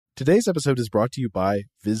Today's episode is brought to you by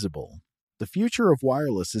Visible. The future of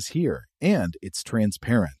wireless is here, and it's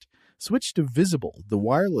transparent. Switch to Visible, the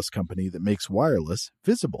wireless company that makes wireless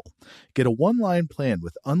visible. Get a one-line plan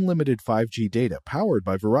with unlimited 5G data powered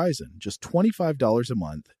by Verizon, just $25 a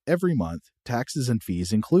month, every month, taxes and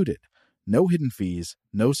fees included. No hidden fees,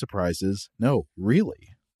 no surprises, no, really.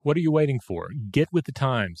 What are you waiting for? Get with the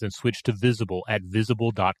times and switch to Visible at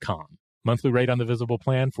Visible.com. Monthly rate on the Visible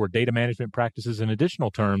plan for data management practices and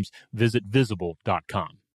additional terms, visit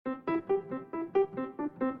Visible.com.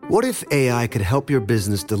 What if AI could help your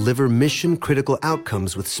business deliver mission-critical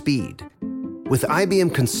outcomes with speed? With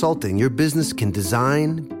IBM Consulting, your business can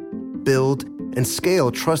design, build, and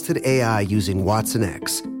scale trusted AI using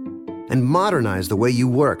watsonx, and modernize the way you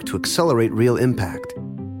work to accelerate real impact.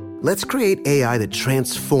 Let's create AI that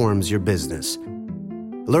transforms your business.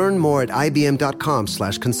 Learn more at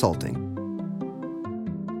ibm.com/consulting.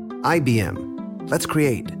 IBM. Let's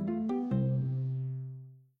create.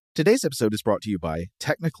 Today's episode is brought to you by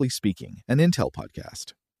Technically Speaking, an Intel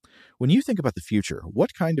podcast. When you think about the future,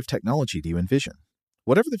 what kind of technology do you envision?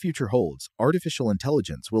 Whatever the future holds, artificial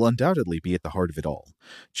intelligence will undoubtedly be at the heart of it all.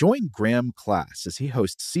 Join Graham Class as he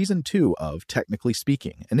hosts Season 2 of Technically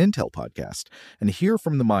Speaking, an Intel podcast, and hear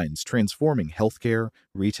from the minds transforming healthcare,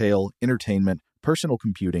 retail, entertainment, personal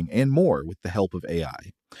computing, and more with the help of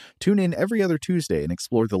AI. Tune in every other Tuesday and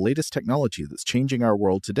explore the latest technology that's changing our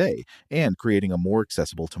world today and creating a more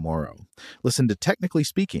accessible tomorrow. Listen to Technically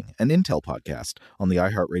Speaking, an Intel podcast on the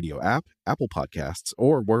iHeartRadio app, Apple Podcasts,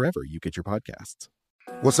 or wherever you get your podcasts.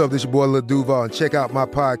 What's up, this your boy Lil Duval, and check out my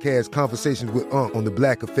podcast, Conversations with Unc, on the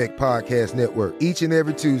Black Effect Podcast Network. Each and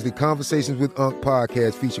every Tuesday, Conversations with Unc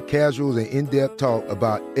podcast feature casual and in-depth talk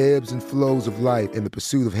about ebbs and flows of life and the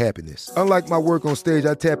pursuit of happiness. Unlike my work on stage,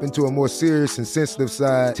 I tap into a more serious and sensitive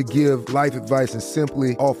side to give life advice and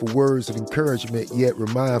simply offer words of encouragement, yet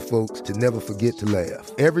remind folks to never forget to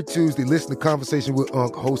laugh. Every Tuesday, listen to Conversation with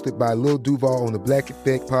Unc, hosted by Lil Duval on the Black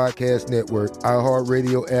Effect Podcast Network,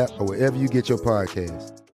 iHeartRadio app, or wherever you get your podcasts.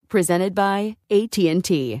 Presented by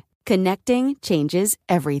AT&T. Connecting changes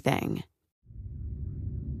everything.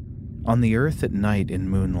 On the earth at night in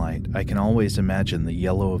moonlight, I can always imagine the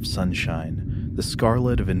yellow of sunshine, the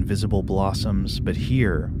scarlet of invisible blossoms, but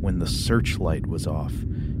here, when the searchlight was off,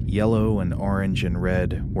 yellow and orange and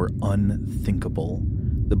red were unthinkable.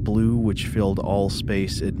 The blue which filled all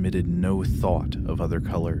space admitted no thought of other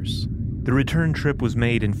colors. The return trip was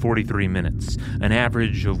made in 43 minutes, an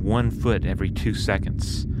average of 1 foot every 2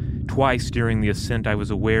 seconds. Twice during the ascent, I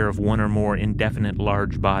was aware of one or more indefinite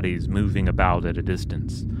large bodies moving about at a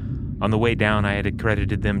distance. On the way down, I had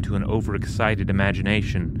accredited them to an overexcited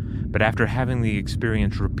imagination, but after having the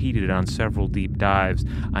experience repeated on several deep dives,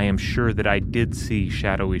 I am sure that I did see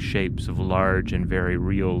shadowy shapes of large and very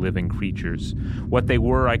real living creatures. What they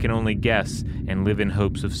were, I can only guess, and live in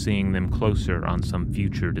hopes of seeing them closer on some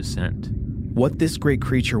future descent. What this great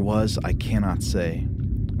creature was, I cannot say.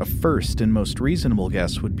 A first and most reasonable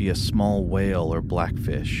guess would be a small whale or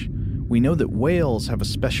blackfish. We know that whales have a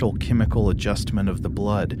special chemical adjustment of the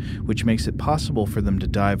blood, which makes it possible for them to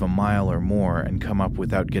dive a mile or more and come up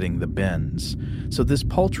without getting the bends. So this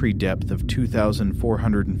paltry depth of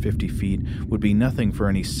 2,450 feet would be nothing for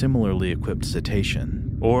any similarly equipped cetacean.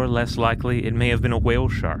 Or, less likely, it may have been a whale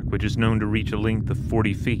shark, which is known to reach a length of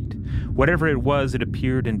 40 feet. Whatever it was, it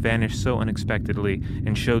appeared and vanished so unexpectedly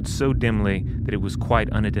and showed so dimly that it was quite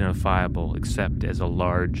unidentifiable except as a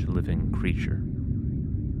large living creature.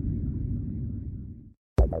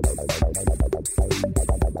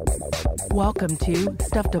 Welcome to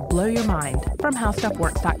Stuff to Blow Your Mind from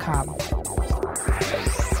HowStuffWorks.com.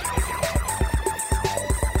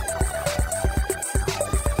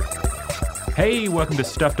 Hey, welcome to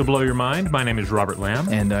Stuff to Blow Your Mind. My name is Robert Lamb.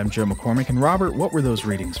 And I'm Joe McCormick. And Robert, what were those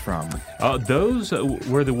readings from? Those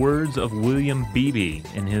were the words of William Beebe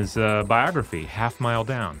in his biography, Half Mile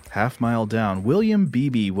Down. Half Mile Down. William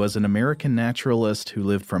Beebe was an American naturalist who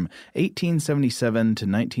lived from 1877 to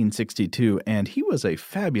 1962, and he was a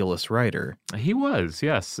fabulous writer. He was,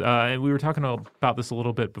 yes. And we were talking about this a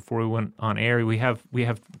little bit before we went on air. We have,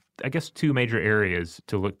 I guess, two major areas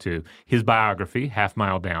to look to. His biography, Half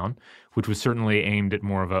Mile Down, which was certainly aimed at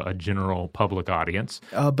more of a general public audience.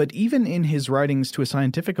 But even in his writings to a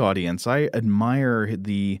scientific audience, I admire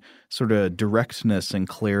the sort of directness and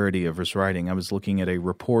clarity of his writing. I was looking at a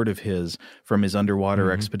report of his from his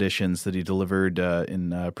underwater expeditions that he delivered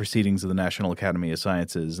in Proceedings of the National Academy of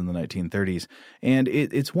Sciences in the 1930s, and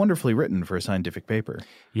it's wonderfully written for a scientific paper.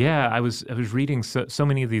 Yeah, I was reading so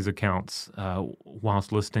many of these accounts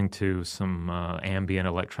whilst listening to some ambient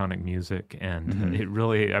electronic music, and it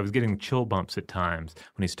really, I was getting chill bumps at times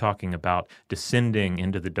when he's talking about descending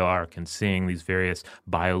into the dark and seeing these various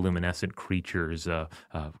bioluminescent creatures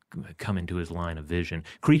come into his line of vision,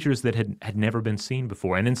 creatures that had never been seen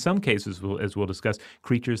before, and in some cases, as we'll discuss,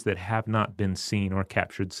 creatures that have not been seen or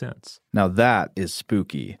captured since. Now that is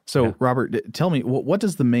spooky. So, yeah. Robert, tell me, what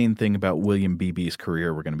is the main thing about William Beebe's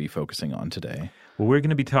career we're going to be focusing on today? Well, we're going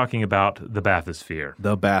to be talking about the bathysphere.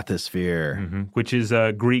 The bathysphere. Which is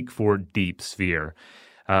Greek for deep sphere.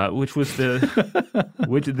 Which was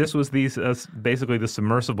this was basically the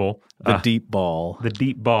submersible, the deep ball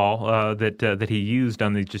that he used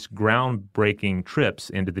on these just groundbreaking trips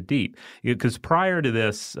into the deep. Because prior to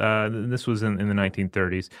this, this was in the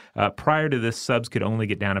 1930s. Prior to this, subs could only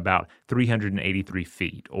get down about 383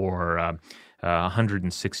 feet, or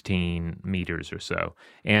 116 meters or so.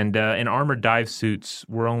 And armored dive suits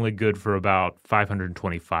were only good for about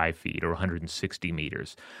 525 feet or 160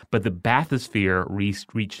 meters. But the bathysphere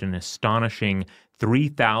reached an astonishing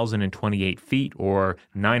 3,028 feet or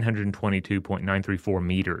 922.934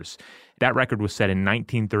 meters. That record was set in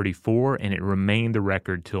 1934, and it remained the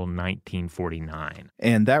record till 1949.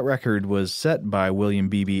 And that record was set by William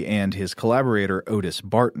Beebe and his collaborator Otis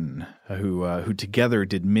Barton, who together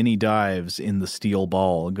did many dives in the steel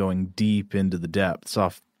ball, going deep into the depths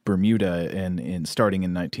off Bermuda and starting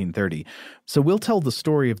in 1930. So we'll tell the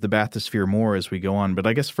story of the bathysphere more as we go on, but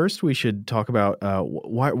I guess first we should talk about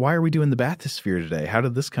why are we doing the bathysphere today? How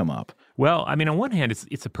did this come up? Well, I mean, on one hand,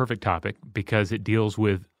 it's a perfect topic because it deals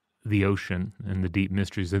with the ocean and the deep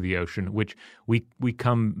mysteries of the ocean, which we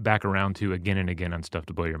come back around to again and again on Stuff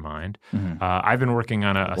to Blow Your Mind. Mm-hmm. I've been working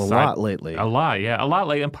on a lot lately. A lot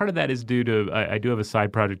lately. And part of that is due to I do have a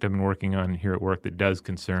side project I've been working on here at work that does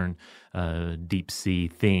concern deep sea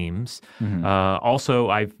themes. Mm-hmm.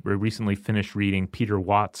 Also, I've recently finished reading Peter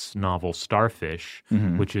Watts' novel Starfish,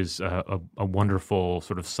 mm-hmm. which is a wonderful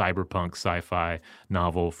sort of cyberpunk sci-fi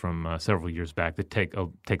novel from several years back that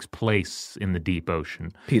takes place in the deep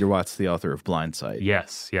ocean. Peter Watts, the author of Blindsight.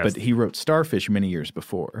 Yes. But he wrote Starfish many years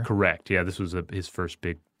before. Correct. Yeah, this was his first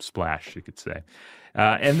big splash, you could say.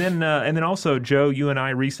 And then also, Joe, you and I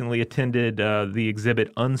recently attended the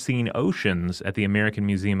exhibit Unseen Oceans at the American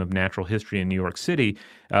Museum of Natural History in New York City,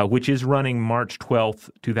 which is running March 12th,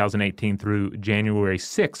 2018 through January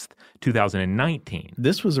 6th, 2019.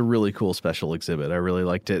 This was a really cool special exhibit. I really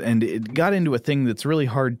liked it. And it got into a thing that's really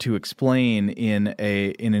hard to explain in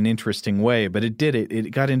an interesting way, but it did it. It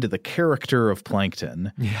got into the character of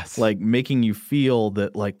plankton. Yes. Like making you feel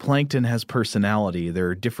that like plankton has personality. There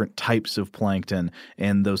are different types of plankton,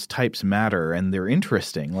 and those types matter, and they're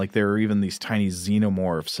interesting. Like there are even these tiny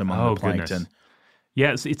xenomorphs among the plankton. Goodness.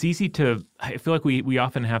 Yes, it's easy to – I feel like we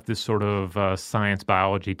often have this sort of science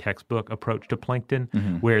biology textbook approach to plankton,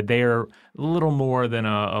 mm-hmm. where they're a little more than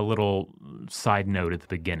a little side note at the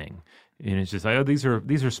beginning. And it's just like, oh, these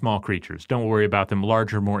are small creatures. Don't worry about them.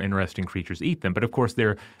 Larger, more interesting creatures eat them. But of course,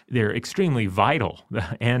 they're extremely vital.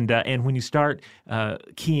 And when you start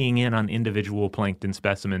keying in on individual plankton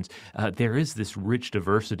specimens, there is this rich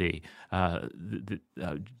diversity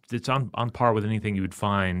that's on par with anything you would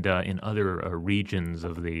find in other regions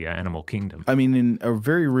of the animal kingdom. I mean, in a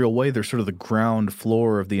very real way, they're sort of the ground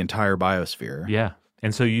floor of the entire biosphere. Yeah.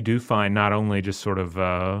 And so you do find not only just sort of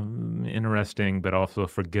interesting but also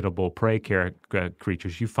forgettable prey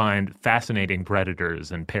creatures, you find fascinating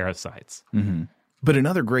predators and parasites. Mm-hmm. But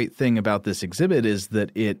another great thing about this exhibit is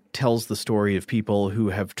that it tells the story of people who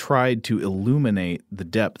have tried to illuminate the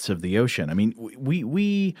depths of the ocean. I mean,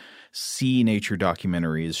 we see nature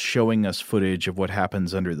documentaries showing us footage of what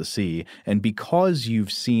happens under the sea. And because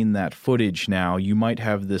you've seen that footage now, you might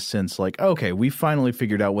have this sense like, okay, we finally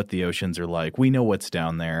figured out what the oceans are like. We know what's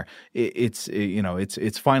down there. It's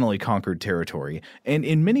finally conquered territory. And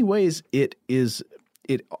in many ways, it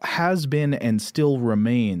has been and still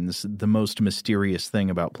remains the most mysterious thing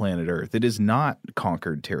about planet Earth. It is not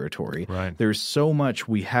conquered territory. Right. There's so much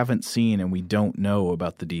we haven't seen and we don't know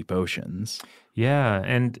about the deep oceans. Yeah,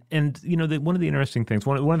 and you know, one of the interesting things,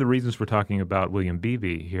 one of the reasons we're talking about William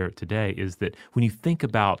Beebe here today is that when you think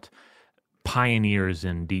about pioneers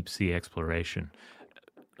in deep sea exploration,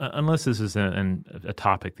 unless this is a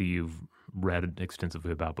topic that you've read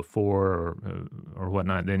extensively about before or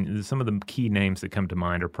whatnot, then some of the key names that come to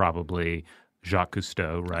mind are probably Jacques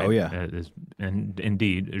Cousteau, right? Oh, yeah. And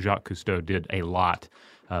indeed, Jacques Cousteau did a lot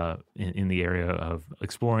in the area of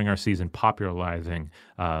exploring our seas and popularizing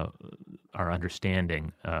our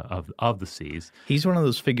understanding of the seas. He's one of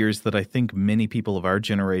those figures that I think many people of our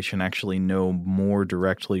generation actually know more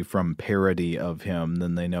directly from parody of him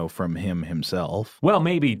than they know from him himself. Well,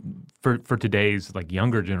 maybe for today's like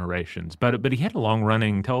younger generations, but he had a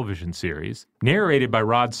long-running television series narrated by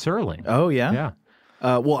Rod Serling. Oh, yeah? Yeah.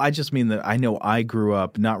 Well, I just mean that I know I grew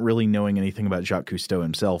up not really knowing anything about Jacques Cousteau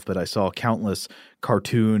himself, but I saw countless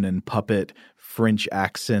cartoon and puppet French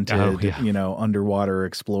accented, underwater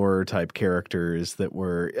explorer type characters that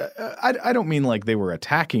were I don't mean like they were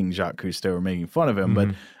attacking Jacques Cousteau or making fun of him, but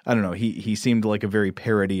I don't know. He seemed like a very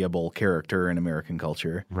parodyable character in American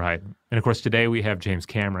culture. Right. And of course, today we have James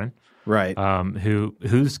Cameron. Right.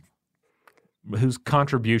 Whose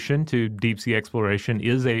contribution to deep sea exploration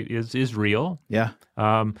is real. Yeah.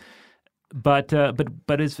 But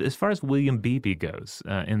as far as William Beebe goes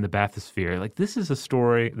in the bathysphere, like this is a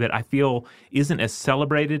story that I feel isn't as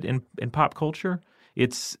celebrated in pop culture.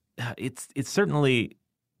 It's certainly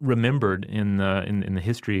remembered in the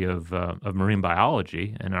history of marine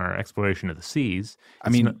biology and our exploration of the seas.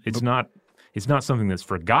 It's not something that's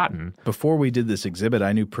forgotten. Before we did this exhibit,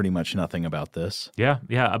 I knew pretty much nothing about this. Yeah,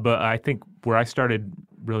 but I think where I started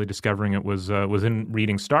really discovering it was in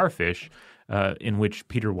reading Starfish, in which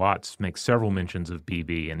Peter Watts makes several mentions of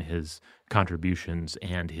Beebe and his contributions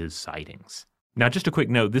and his sightings. Now, just a quick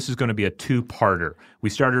note, this is going to be a two-parter. We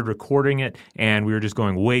started recording it, and we were just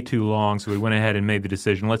going way too long, so we went ahead and made the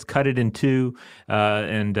decision, let's cut it in two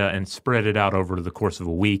and spread it out over the course of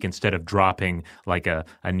a week instead of dropping like a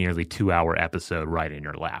nearly 2-hour episode right in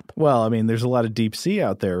your lap. Well, I mean, there's a lot of deep sea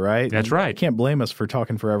out there, right? That's right. You can't blame us for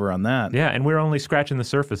talking forever on that. Yeah, and we're only scratching the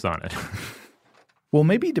surface on it. Well,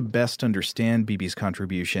 maybe to best understand Beebe's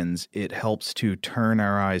contributions, it helps to turn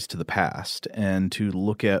our eyes to the past and to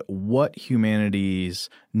look at what humanity's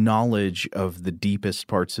knowledge of the deepest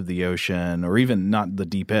parts of the ocean, or even not the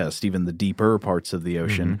deepest, even the deeper parts of the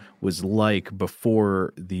ocean, was like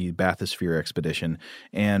before the bathysphere expedition.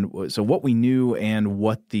 And so what we knew and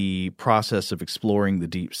what the process of exploring the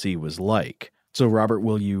deep sea was like. So, Robert,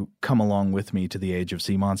 will you come along with me to the age of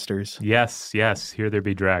sea monsters? Yes, here there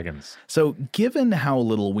be dragons. So, given how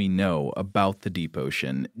little we know about the deep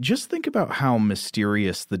ocean, just think about how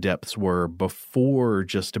mysterious the depths were before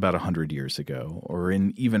just about 100 years ago, or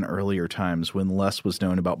in even earlier times when less was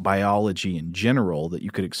known about biology in general that you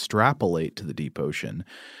could extrapolate to the deep ocean.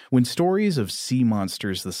 When stories of sea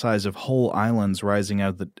monsters the size of whole islands rising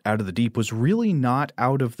out of the deep was really not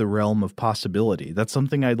out of the realm of possibility. That's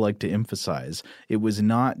something I'd like to emphasize. It was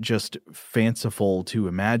not just fanciful to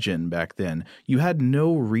imagine back then. You had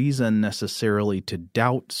no reason necessarily to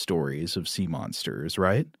doubt stories of sea monsters,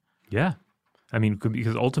 right? Yeah. I mean,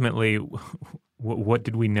 because ultimately, what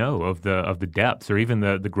did we know of the depths or even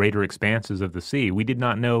the greater expanses of the sea? We did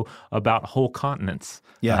not know about whole continents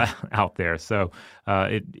out there. So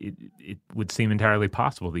it would seem entirely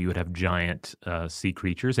possible that you would have giant sea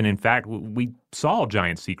creatures. And in fact, we saw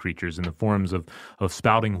giant sea creatures in the forms of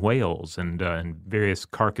spouting whales and various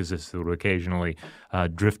carcasses that would occasionally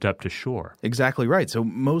drift up to shore. Exactly right. So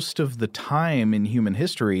most of the time in human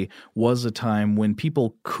history was a time when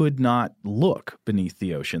people could not look beneath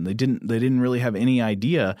the ocean. They didn't really have any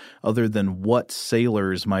idea other than what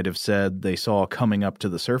sailors might have said they saw coming up to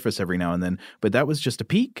the surface every now and then. But that was just a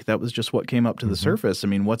peak. That was just what came up to the surface. I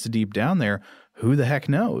mean, what's deep down there? Who the heck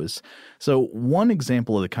knows? So one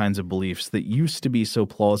example of the kinds of beliefs that used to be so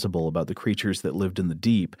plausible about the creatures that lived in the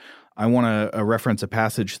deep, I want to reference a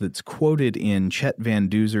passage that's quoted in Chet Van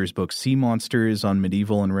Duzer's book, Sea Monsters on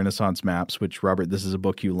Medieval and Renaissance Maps, which, Robert, this is a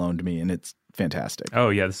book you loaned me, and it's fantastic. Oh,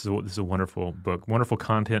 yeah, this is a wonderful book. Wonderful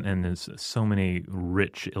content, and there's so many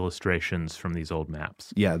rich illustrations from these old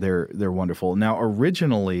maps. Yeah, they're wonderful. Now,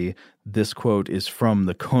 originally, this quote is from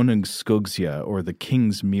the Konungsskuggsja, or the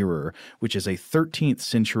King's Mirror, which is a 13th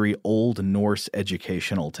century Old Norse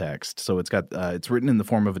educational text. So it's written in the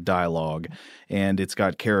form of a dialogue, and it's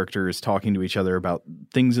got characters talking to each other about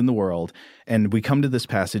things in the world. And we come to this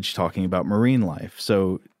passage talking about marine life.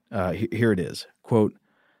 So here it is, quote,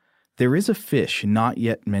 "There is a fish not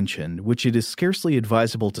yet mentioned, which it is scarcely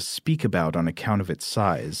advisable to speak about on account of its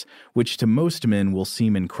size, which to most men will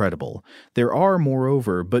seem incredible. There are,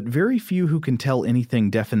 moreover, but very few who can tell anything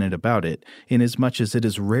definite about it, inasmuch as it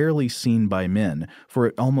is rarely seen by men, for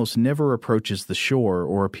it almost never approaches the shore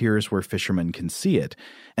or appears where fishermen can see it,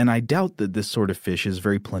 and I doubt that this sort of fish is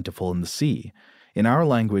very plentiful in the sea. In our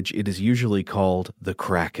language, it is usually called the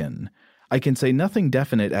kraken. I can say nothing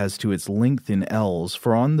definite as to its length in ells,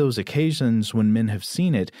 for on those occasions when men have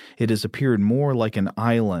seen it, it has appeared more like an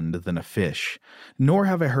island than a fish. Nor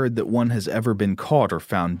have I heard that one has ever been caught or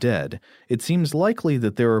found dead. It seems likely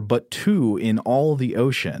that there are but 2 in all the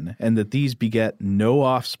ocean, and that these beget no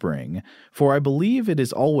offspring, for I believe it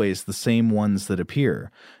is always the same ones that appear.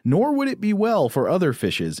 Nor would it be well for other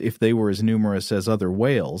fishes if they were as numerous as other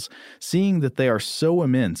whales, seeing that they are so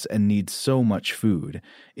immense and need so much food.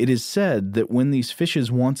 It is said that when these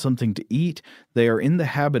fishes want something to eat, they are in the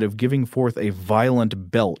habit of giving forth a violent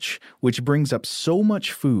belch, which brings up so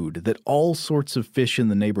much food that all sorts of fish in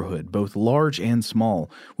the neighborhood, both large and small,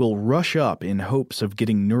 will rush up in hopes of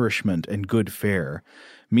getting nourishment and good fare.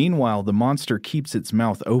 Meanwhile, the monster keeps its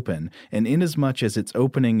mouth open, and inasmuch as its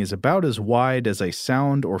opening is about as wide as a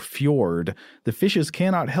sound or fjord, the fishes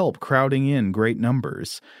cannot help crowding in great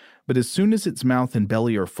numbers. But as soon as its mouth and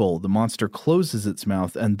belly are full, the monster closes its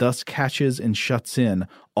mouth and thus catches and shuts in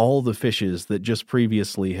all the fishes that just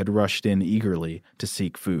previously had rushed in eagerly to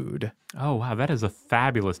seek food. Oh, wow, that is a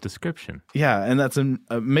fabulous description. Yeah, and that's an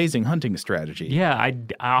amazing hunting strategy. Yeah,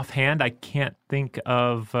 offhand, I can't think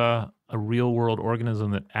of a real-world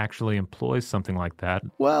organism that actually employs something like that.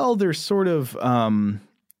 Well, there's sort of,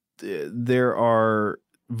 there are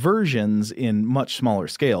versions in much smaller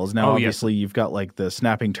scales. Now, obviously, you've got like the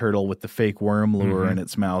snapping turtle with the fake worm lure in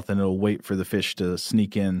its mouth, and it'll wait for the fish to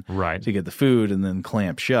sneak in to get the food and then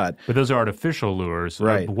clamp shut. But those are artificial lures.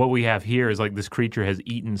 Right. What we have here is like this creature has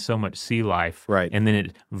eaten so much sea life, right, and then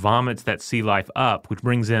it vomits that sea life up, which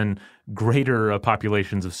brings in greater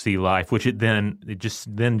populations of sea life, which it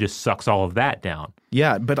just sucks all of that down.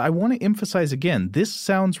 Yeah, but I want to emphasize again, this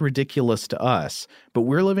sounds ridiculous to us, but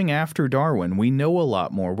we're living after Darwin. We know a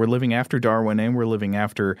lot more. We're living after Darwin, and we're living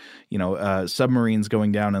after, submarines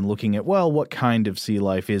going down and looking at, well, what kind of sea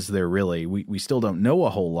life is there really? We still don't know a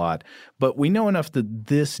whole lot, but we know enough that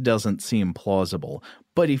this doesn't seem plausible.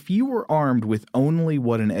 But if you were armed with only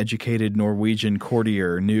what an educated Norwegian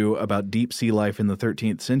courtier knew about deep sea life in the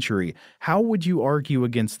 13th century, how would you argue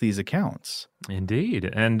against these accounts? Indeed.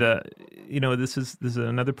 And, this is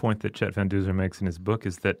another point that Chet Van Duzer makes in his book,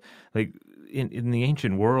 is that, like, in the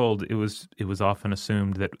ancient world, it was often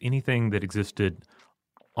assumed that anything that existed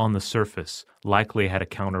on the surface likely had a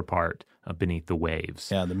counterpart beneath the waves.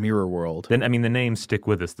 Yeah, the mirror world. Then, the names stick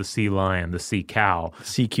with us: the sea lion, the sea cow,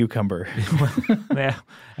 sea cucumber. Yeah,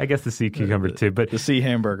 I guess the sea cucumber too, but the sea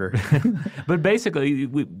hamburger. But basically,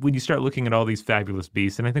 when you start looking at all these fabulous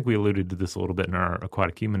beasts, and I think we alluded to this a little bit in our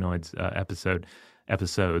aquatic humanoids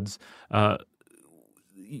episodes.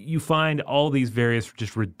 You find all these various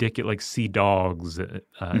just ridiculous, like sea dogs, et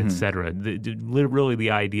cetera. Really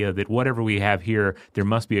the idea that whatever we have here, there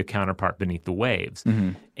must be a counterpart beneath the waves.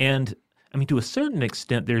 And to a certain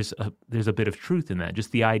extent, there's a bit of truth in that.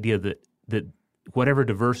 Just the idea that whatever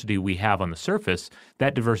diversity we have on the surface,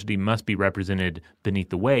 that diversity must be represented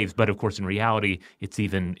beneath the waves. But of course, in reality, it's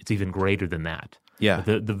even greater than that. Yeah.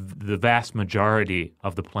 The vast majority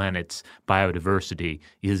of the planet's biodiversity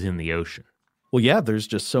is in the ocean. Well, yeah, there's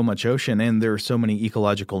just so much ocean, and there are so many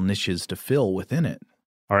ecological niches to fill within it.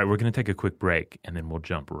 All right, we're going to take a quick break, and then we'll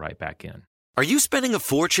jump right back in. Are you spending a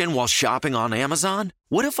fortune while shopping on Amazon?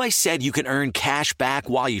 What if I said you can earn cash back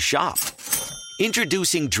while you shop?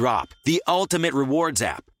 Introducing Drop, the ultimate rewards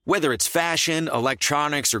app. Whether it's fashion,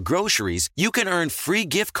 electronics, or groceries, you can earn free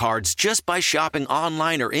gift cards just by shopping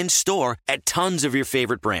online or in-store at tons of your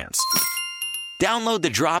favorite brands. Download the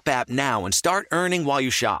Drop app now and start earning while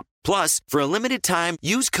you shop. Plus, for a limited time,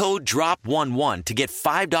 use code DROP11 to get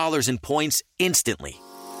 $5 in points instantly.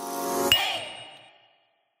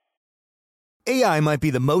 AI might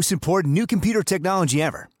be the most important new computer technology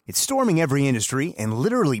ever. It's storming every industry, and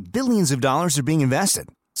literally billions of dollars are being invested.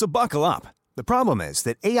 So buckle up. The problem is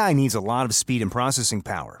that AI needs a lot of speed and processing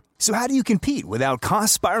power. So how do you compete without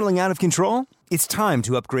costs spiraling out of control? It's time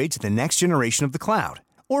to upgrade to the next generation of the cloud.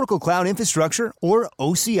 Oracle Cloud Infrastructure, or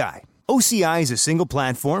OCI. OCI is a single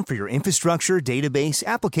platform for your infrastructure, database,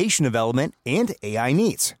 application development, and AI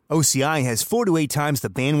needs. OCI has 4 to 8 times the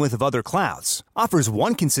bandwidth of other clouds, offers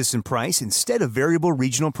one consistent price instead of variable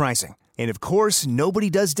regional pricing. And of course, nobody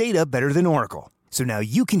does data better than Oracle. So now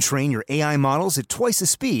you can train your AI models at twice the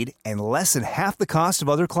speed and less than half the cost of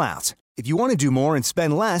other clouds. If you want to do more and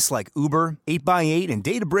spend less like Uber, 8x8, and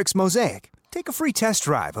Databricks Mosaic, take a free test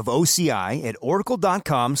drive of OCI at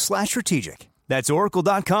oracle.com/strategic. That's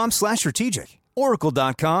oracle.com/strategic.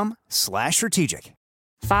 Oracle.com/strategic.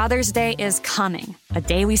 Father's Day is coming, a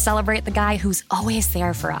day we celebrate the guy who's always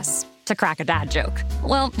there for us. To crack a dad joke.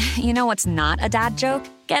 Well, you know what's not a dad joke?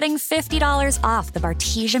 getting $50 off the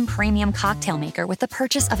Bartesian Premium Cocktail Maker with the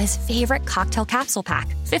purchase of his favorite cocktail capsule pack.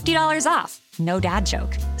 $50 off. No dad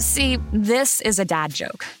joke. See, this is a dad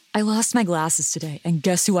joke. I lost my glasses today, and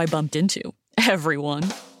guess who I bumped into? Everyone.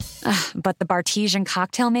 But the Bartesian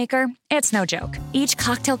Cocktail Maker, it's no joke. Each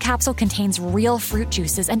cocktail capsule contains real fruit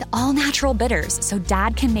juices and all-natural bitters, so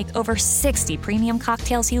Dad can make over 60 premium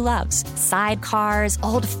cocktails he loves. Sidecars,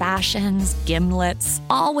 old fashions, gimlets,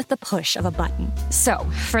 all with the push of a button. So,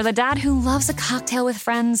 for the dad who loves a cocktail with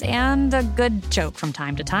friends and a good joke from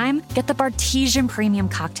time to time, get the Bartesian Premium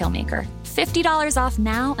Cocktail Maker. $50 off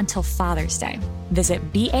now until Father's Day.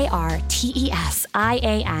 Visit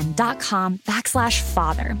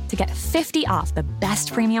BARTESIAN.com/father to get 50 off the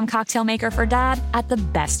best premium cocktail maker for dad at the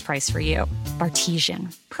best price for you.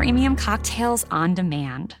 Bartesian, premium cocktails on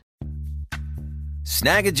demand.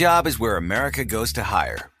 Snag a Job is where America goes to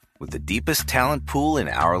hire, with the deepest talent pool in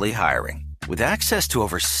hourly hiring. With access to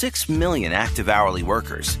over 6 million active hourly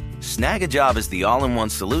workers, Snag a Job is the all-in-one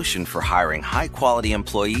solution for hiring high-quality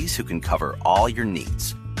employees who can cover all your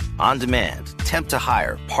needs. On demand, temp to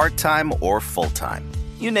hire, part-time or full-time.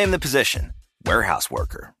 You name the position. Warehouse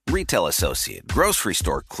worker, retail associate, grocery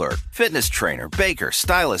store clerk, fitness trainer, baker,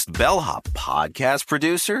 stylist, bellhop, podcast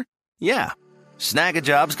producer. Yeah, Snag a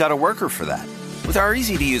Job's got a worker for that. With our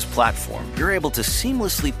easy-to-use platform, you're able to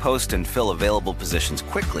seamlessly post and fill available positions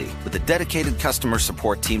quickly with a dedicated customer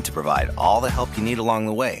support team to provide all the help you need along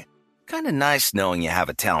the way. Kind of nice knowing you have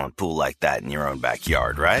a talent pool like that in your own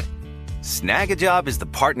backyard, right? Snag a Job is the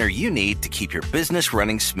partner you need to keep your business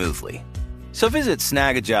running smoothly. So visit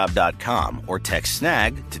snagajob.com or text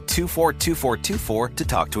SNAG to 242424 to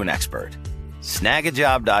talk to an expert.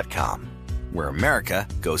 Snagajob.com, where America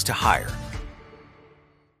goes to hire.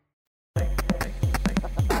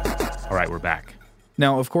 All right, we're back.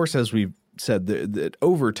 Now, of course, as we've said, that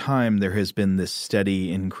over time there has been this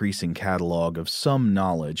steady increasing catalog of some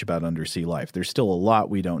knowledge about undersea life. There's still a lot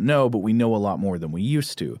we don't know, but we know a lot more than we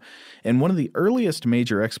used to. And one of the earliest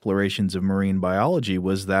major explorations of marine biology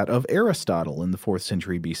was that of Aristotle in the 4th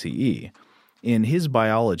century BCE. In his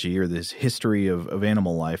biology, or this history of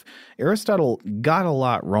animal life, Aristotle got a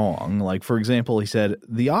lot wrong. Like, for example, he said,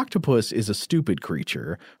 "The octopus is a stupid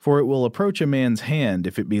creature, for it will approach a man's hand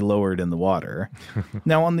if it be lowered in the water."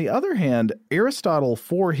 Now, on the other hand, Aristotle,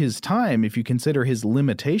 for his time, if you consider his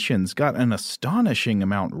limitations, got an astonishing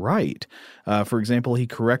amount right. For example, he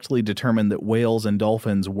correctly determined that whales and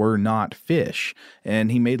dolphins were not fish,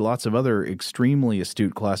 and he made lots of other extremely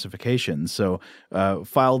astute classifications. So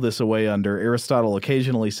file this away under Aristotle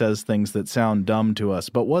occasionally says things that sound dumb to us,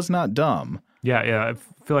 but was not dumb. Yeah, I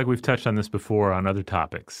feel like we've touched on this before on other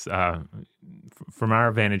topics. From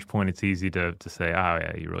our vantage point, it's easy to say, oh,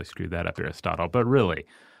 yeah, you really screwed that up, Aristotle. But really,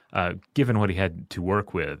 given what he had to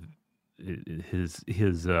work with,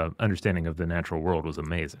 his understanding of the natural world was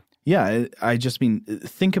amazing. Yeah, I just mean,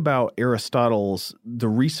 think about Aristotle's, the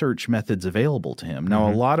research methods available to him. Now,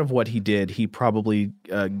 a lot of what he did, he probably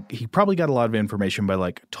got a lot of information by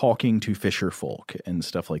like talking to fisher folk and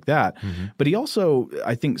stuff like that. But he also,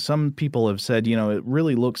 I think some people have said, it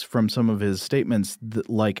really looks from some of his statements that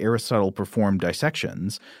like Aristotle performed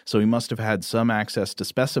dissections. So he must have had some access to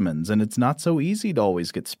specimens, and it's not so easy to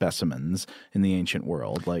always get specimens in the ancient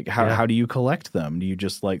world. Like how do you collect them? Do you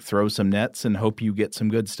just like throw some nets and hope you get some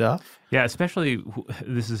good stuff? Yeah,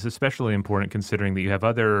 this is especially important considering that you have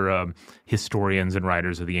other historians and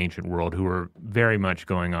writers of the ancient world who are very much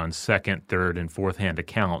going on second, third, and fourth-hand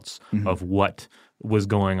accounts of what was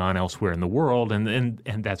going on elsewhere in the world, and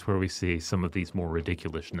that's where we see some of these more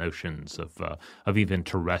ridiculous notions of even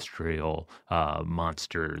terrestrial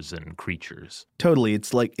monsters and creatures. Totally,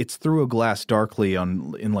 it's through a glass darkly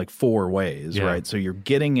in like 4 ways, right? So you're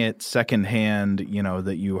getting it secondhand,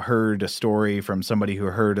 that you heard a story from somebody who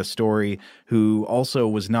heard a story who also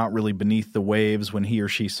was not really beneath the waves when he or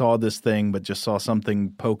she saw this thing, but just saw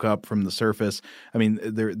something poke up from the surface. I mean,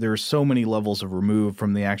 there are so many levels of remove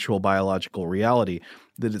from the actual biological reality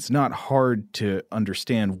that it's not hard to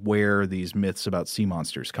understand where these myths about sea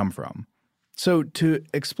monsters come from. So to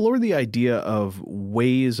explore the idea of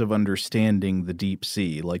ways of understanding the deep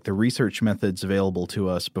sea, like the research methods available to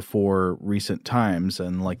us before recent times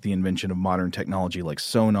and like the invention of modern technology like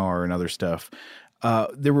sonar and other stuff, I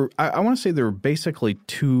want to say there were basically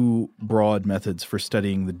 2 broad methods for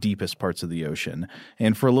studying the deepest parts of the ocean.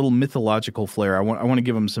 And for a little mythological flair, I want to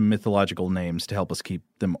give them some mythological names to help us keep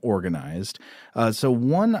them organized. So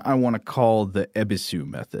one I want to call the Ebisu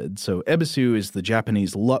method. So Ebisu is the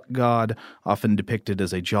Japanese luck god, often depicted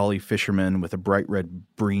as a jolly fisherman with a bright red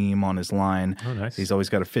bream on his line. Oh, nice. He's always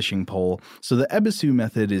got a fishing pole. So the Ebisu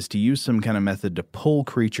method is to use some kind of method to pull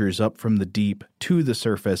creatures up from the deep to the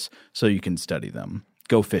surface so you can study them.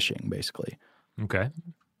 Go fishing, basically. Okay.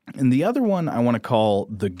 And the other one I want to call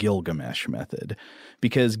the Gilgamesh method,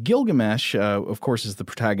 because Gilgamesh, of course, is the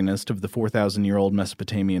protagonist of the 4,000-year-old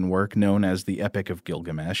Mesopotamian work known as the Epic of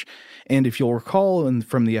Gilgamesh. And if you'll recall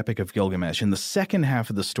from the Epic of Gilgamesh, in the second half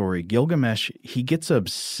of the story, Gilgamesh, he gets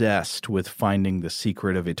obsessed with finding the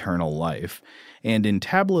secret of eternal life. And in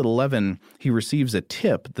Tablet 11, he receives a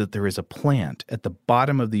tip that there is a plant at the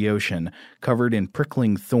bottom of the ocean covered in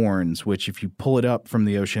prickling thorns, which if you pull it up from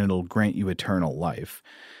the ocean, it'll grant you eternal life.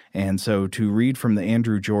 And so to read from the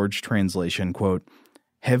Andrew George translation, quote,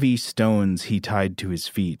 "Heavy stones he tied to his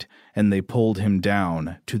feet, and they pulled him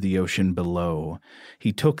down to the ocean below.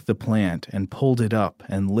 He took the plant and pulled it up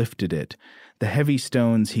and lifted it. The heavy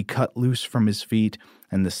stones he cut loose from his feet,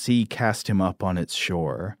 and the sea cast him up on its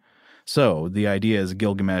shore." So the idea is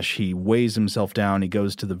Gilgamesh, he weighs himself down, he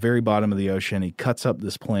goes to the very bottom of the ocean, he cuts up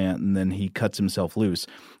this plant, and then he cuts himself loose.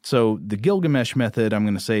 So the Gilgamesh method, I'm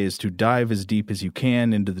going to say, is to dive as deep as you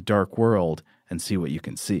can into the dark world and see what you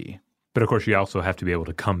can see. But of course, you also have to be able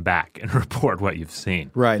to come back and report what you've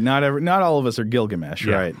seen. Right. Not all of us are Gilgamesh,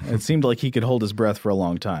 right? It seemed like he could hold his breath for a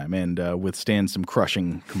long time and withstand some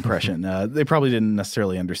crushing compression. They probably didn't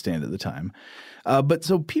necessarily understand at the time. But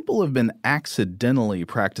so people have been accidentally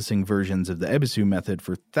practicing versions of the Ebisu method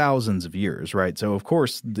for thousands of years, right? So, of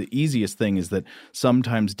course, the easiest thing is that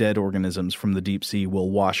sometimes dead organisms from the deep sea will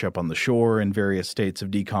wash up on the shore in various states of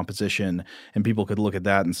decomposition, and people could look at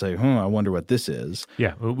that and say, I wonder what this is.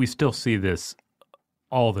 Yeah, we still see this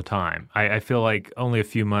all the time. I feel like only a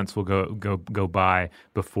few months will go by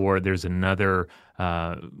before there's another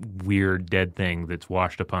weird dead thing that's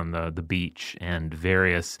washed up on the beach, and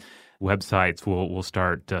various websites will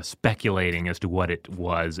start speculating as to what it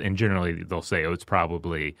was, and generally they'll say, it's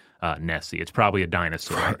probably Nessie. It's probably a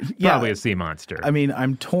dinosaur, probably a sea monster. I mean,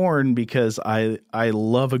 I'm torn because I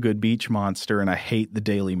love a good beach monster and I hate the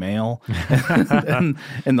Daily Mail, and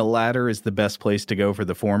the latter is the best place to go for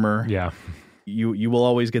the former. Yeah. You will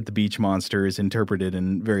always get the beach monsters interpreted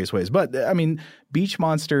in various ways. But, I mean, beach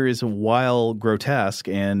monsters, while grotesque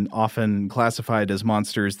and often classified as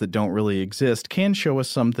monsters that don't really exist, can show us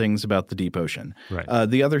some things about the deep ocean. Right.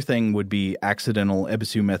 The other thing would be accidental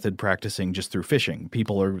Ebisu method practicing just through fishing.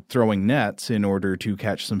 People are throwing nets in order to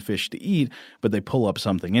catch some fish to eat, but they pull up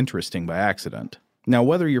something interesting by accident. Now,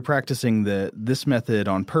 whether you're practicing this method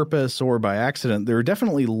on purpose or by accident, there are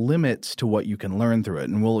definitely limits to what you can learn through it,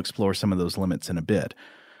 and we'll explore some of those limits in a bit.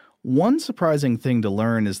 One surprising thing to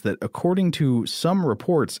learn is that according to some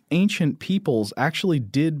reports, ancient peoples actually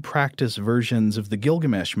did practice versions of the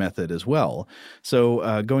Gilgamesh method as well.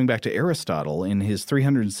 So going back to Aristotle, in his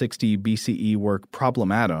 360 BCE work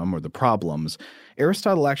Problematum, or the Problems,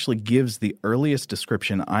 Aristotle actually gives the earliest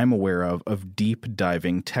description I'm aware of deep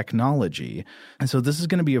diving technology. And so this is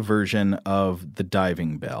going to be a version of the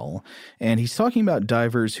diving bell. And he's talking about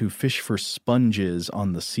divers who fish for sponges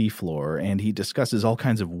on the seafloor, and he discusses all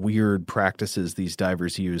kinds of weird practices these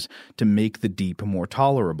divers use to make the deep more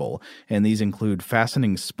tolerable. And these include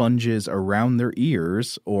fastening sponges around their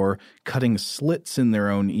ears or cutting slits in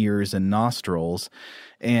their own ears and nostrils.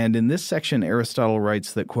 And in this section, Aristotle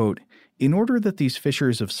writes that, quote, "In order that these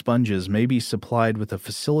fishers of sponges may be supplied with a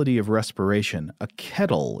facility of respiration, a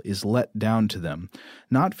kettle is let down to them,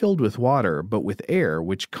 not filled with water, but with air,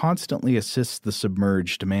 which constantly assists the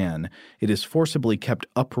submerged man. It is forcibly kept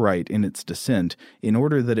upright in its descent, in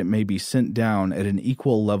order that it may be sent down at an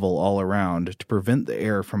equal level all around, to prevent the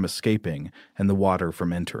air from escaping and the water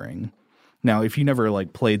from entering." Now, if you never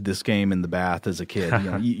played this game in the bath as a kid,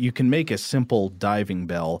 you can make a simple diving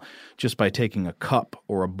bell just by taking a cup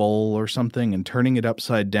or a bowl or something and turning it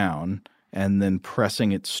upside down and then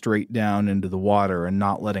pressing it straight down into the water and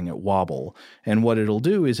not letting it wobble. And what it'll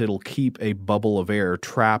do is it'll keep a bubble of air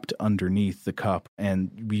trapped underneath the cup.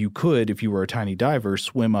 And you could, if you were a tiny diver,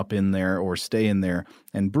 swim up in there or stay in there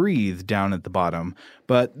and breathe down at the bottom.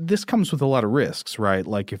 But this comes with a lot of risks, right?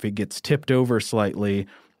 Like if it gets tipped over slightly,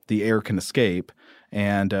 the air can escape,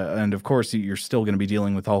 and of course you're still going to be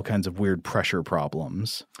dealing with all kinds of weird pressure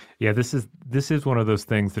problems. Yeah, this is one of those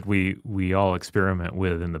things that we all experiment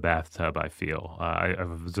with in the bathtub. I feel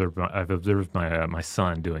I've observed my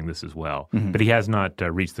son doing this as well, but he has not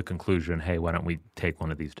reached the conclusion, hey, why don't we take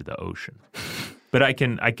one of these to the ocean? But I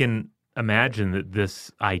can imagine that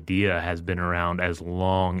this idea has been around as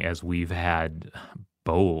long as we've had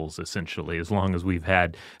bowls, essentially, as long as we've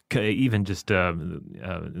had even just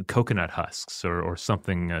coconut husks or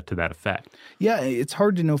something to that effect. Yeah, it's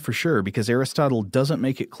hard to know for sure because Aristotle doesn't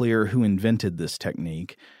make it clear who invented this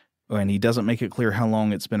technique. and he doesn't make it clear how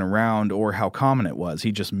long it's been around or how common it was.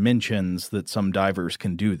 He just mentions that some divers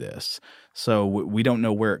can do this. So we don't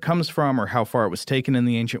know where it comes from or how far it was taken in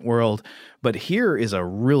the ancient world, but here is a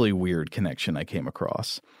really weird connection I came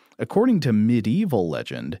across. According to medieval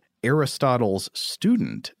legend, Aristotle's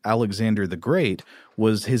student, Alexander the Great,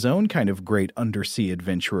 was his own kind of great undersea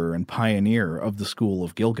adventurer and pioneer of the school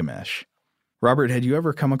of Gilgamesh. Robert, had you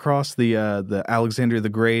ever come across the Alexander the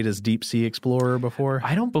Great as deep-sea explorer before?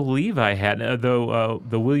 I don't believe I had, though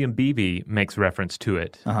the William Beebe makes reference to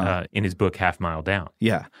it in his book Half Mile Down.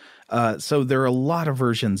 Yeah. So there are a lot of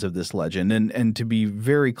versions of this legend, and to be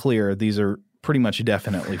very clear, these are pretty much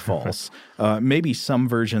definitely false. Maybe some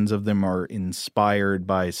versions of them are inspired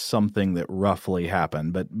by something that roughly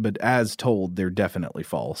happened, but as told, they're definitely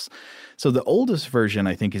false. So the oldest version,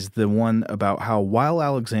 I think, is the one about how while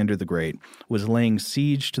Alexander the Great was laying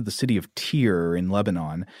siege to the city of Tyre in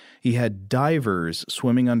Lebanon, he had divers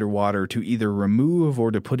swimming underwater to either remove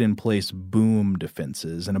or to put in place boom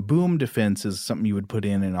defenses. And a boom defense is something you would put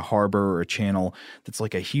in a harbor or a channel that's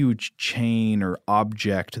like a huge chain or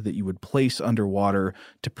object that you would place underwater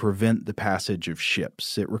to prevent the passage of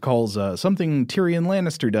ships. It recalls something Tyrion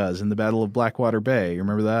Lannister does in the Battle of Blackwater Bay. You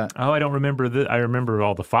remember that? Oh, I don't remember I remember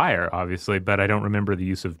all the fire, obviously, but I don't remember the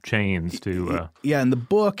use of chains to... Yeah, in the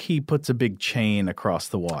book, he puts a big chain across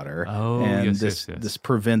the water. Oh, and yes. This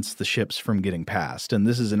prevents the ships from getting past, and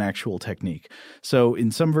this is an actual technique. So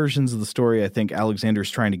in some versions of the story, I think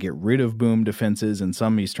Alexander's trying to get rid of boom defenses, and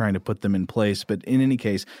some he's trying to put them in place, but in any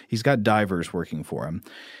case, he's got divers working for him.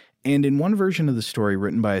 And in one version of the story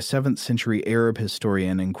written by a 7th century Arab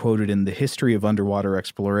historian and quoted in The History of Underwater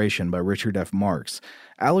Exploration by Richard F. Marks,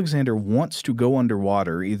 Alexander wants to go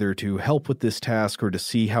underwater either to help with this task or to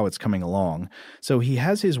see how it's coming along. So he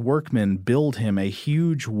has his workmen build him a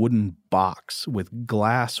huge wooden box with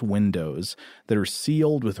glass windows that are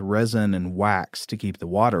sealed with resin and wax to keep the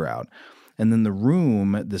water out. And then the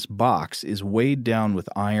room, this box, is weighed down with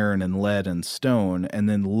iron and lead and stone and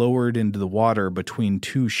then lowered into the water between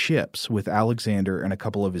two ships with Alexander and a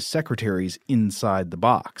couple of his secretaries inside the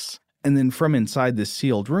box. And then from inside this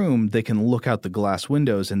sealed room, they can look out the glass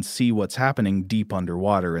windows and see what's happening deep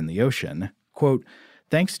underwater in the ocean. Quote,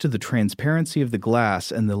 "Thanks to the transparency of the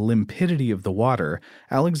glass and the limpidity of the water,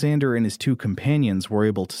 Alexander and his two companions were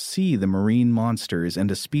able to see the marine monsters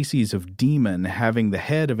and a species of demon having the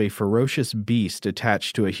head of a ferocious beast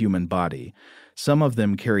attached to a human body. Some of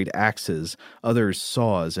them carried axes, others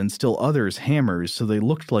saws, and still others hammers, so they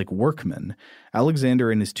looked like workmen. Alexander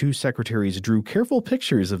and his two secretaries drew careful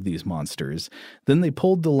pictures of these monsters. Then they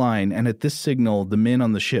pulled the line, and at this signal, the men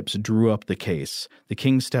on the ships drew up the case. The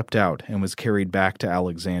king stepped out and was carried back to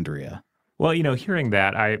Alexandria." Well, hearing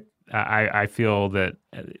that, I feel that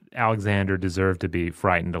Alexander deserved to be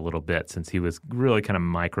frightened a little bit since he was really kind of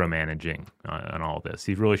micromanaging on all this.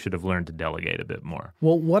 He really should have learned to delegate a bit more.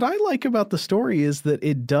 Well, what I like about the story is that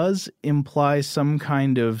it does imply some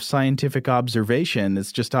kind of scientific observation.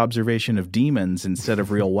 It's just observation of demons instead of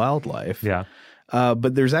real wildlife. Yeah.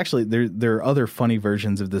 But there's actually there are other funny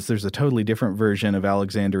versions of this. There's a totally different version of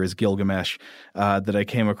Alexander as Gilgamesh that I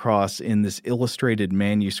came across in this illustrated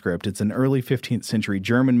manuscript. It's an early 15th century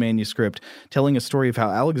German manuscript telling a story of how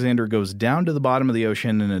Alexander goes down to the bottom of the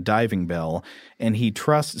ocean in a diving bell, and he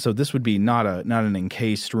trusts. So this would be not an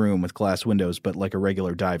encased room with glass windows, but like a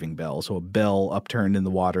regular diving bell. So a bell upturned in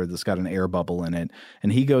the water that's got an air bubble in it,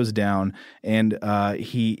 and he goes down and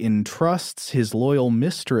he entrusts his loyal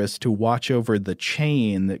mistress to watch over the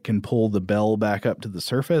chain that can pull the bell back up to the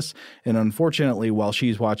surface. And unfortunately, while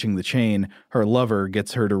she's watching the chain, her lover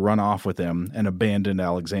gets her to run off with him and abandon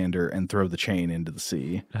Alexander and throw the chain into the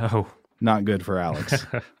sea. Oh. Not good for Alex.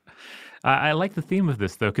 I like the theme of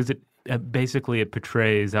this, though, because it basically it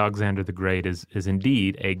portrays Alexander the Great as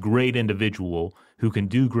indeed a great individual who can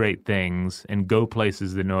do great things and go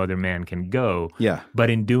places that no other man can go. Yeah.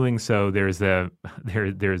 But in doing so, there's an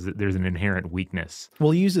inherent weakness.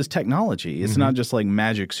 Well, he uses technology. It's not just like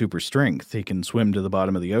magic super strength. He can swim to the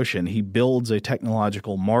bottom of the ocean. He builds a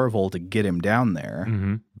technological marvel to get him down there.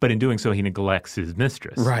 Mm-hmm. But in doing so, he neglects his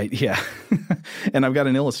mistress. Right, yeah. And I've got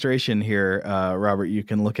an illustration here, Robert, you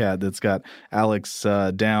can look at that's got Alex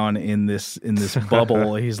down in this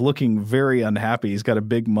bubble. He's looking very unhappy. He's got a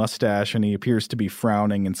big mustache, and he appears to be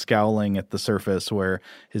frowning and scowling at the surface where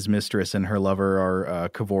his mistress and her lover are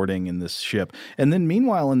cavorting in this ship. And then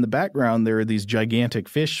meanwhile, in the background, there are these gigantic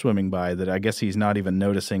fish swimming by that I guess he's not even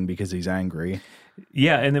noticing because he's angry.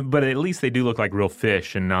 Yeah, but at least they do look like real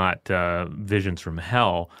fish and not visions from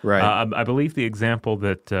hell. Right. I believe the example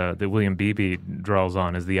that William Beebe draws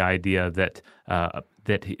on is the idea that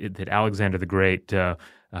Alexander the Great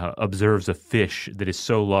observes a fish that is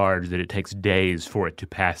so large that it takes days for it to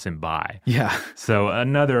pass him by. Yeah. So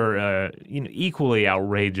another equally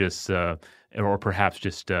outrageous or perhaps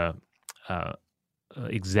just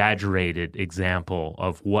exaggerated example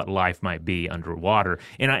of what life might be underwater.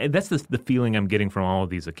 And that's the feeling I'm getting from all of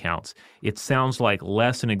these accounts. It sounds like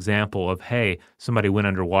less an example of, hey, somebody went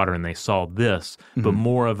underwater and they saw this, but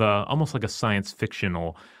more of almost like a science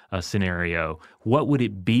fictional scenario. What would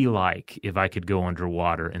it be like if I could go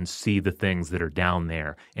underwater and see the things that are down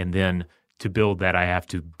there? And then to build that, I have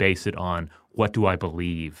to base it on what do I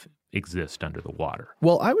believe exist under the water.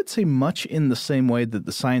 Well, I would say much in the same way that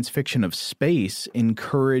the science fiction of space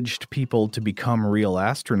encouraged people to become real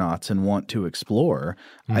astronauts and want to explore.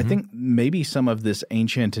 I think maybe some of this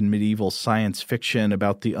ancient and medieval science fiction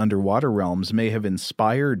about the underwater realms may have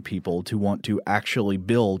inspired people to want to actually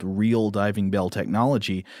build real diving bell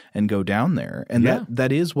technology and go down there. And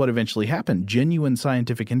that is what eventually happened. Genuine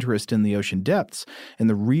scientific interest in the ocean depths and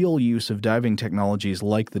the real use of diving technologies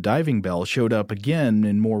like the diving bell showed up again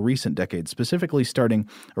in more recent decades, specifically starting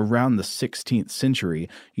around the 16th century.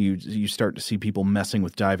 You start to see people messing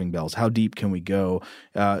with diving bells. How deep can we go?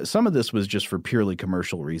 Some of this was just for purely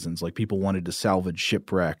commercial reasons, like people wanted to salvage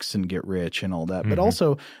shipwrecks and get rich and all that. But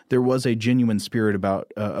also there was a genuine spirit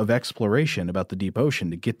of exploration about the deep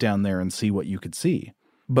ocean to get down there and see what you could see.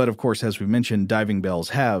 But of course, as we mentioned, diving bells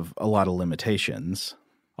have a lot of limitations.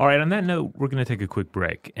 All right, on that note, we're going to take a quick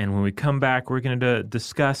break. And when we come back, we're going to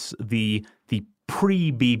discuss the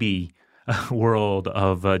pre-BB world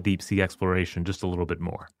of deep sea exploration just a little bit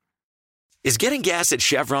more. Is getting gas at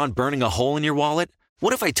Chevron burning a hole in your wallet?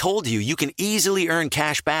 What if I told you you can easily earn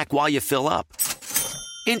cash back while you fill up?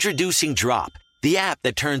 Introducing Drop, the app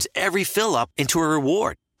that turns every fill up into a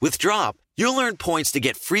reward. With Drop, you'll earn points to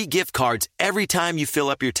get free gift cards every time you fill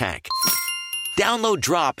up your tank. Download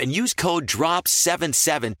Drop and use code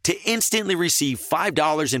DROP77 to instantly receive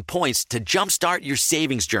 $5 in points to jumpstart your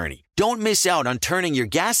savings journey. Don't miss out on turning your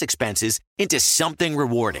gas expenses into something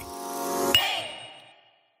rewarding.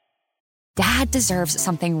 Dad deserves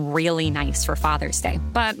something really nice for Father's Day,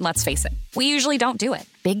 but let's face it, we usually don't do it.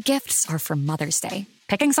 Big gifts are for Mother's Day.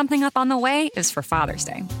 Picking something up on the way is for Father's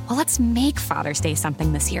Day. Well, let's make Father's Day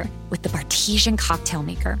something this year with the Bartesian Cocktail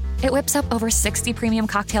Maker. It whips up over 60 premium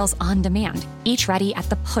cocktails on demand, each ready at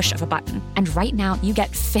the push of a button. And right now, you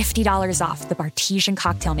get $50 off the Bartesian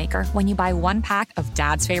Cocktail Maker when you buy one pack of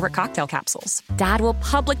Dad's favorite cocktail capsules. Dad will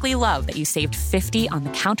publicly love that you saved $50 on the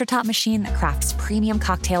countertop machine that crafts premium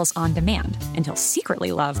cocktails on demand. And he'll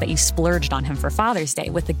secretly love that you splurged on him for Father's Day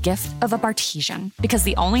with the gift of a Bartesian. Because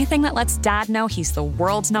the only thing that lets Dad know he's the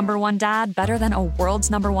world's number one dad better than a world's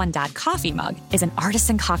number one dad coffee mug is an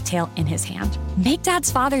artisan cocktail in his hand. Make Dad's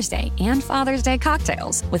Father's Day and Father's Day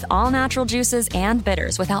cocktails with all natural juices and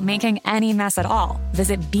bitters without making any mess at all.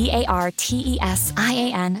 Visit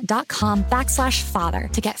BARTESIAN.com/father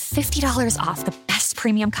to get $50 off the best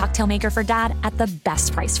premium cocktail maker for Dad at the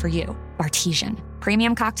best price for you. Bartesian.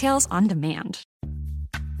 Premium cocktails on demand.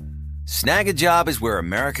 Snag a Job is where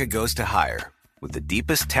America goes to hire, with the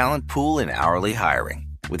deepest talent pool in hourly hiring.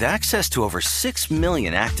 With access to over 6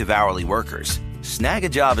 million active hourly workers, Snag a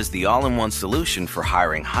Job is the all-in-one solution for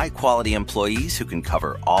hiring high-quality employees who can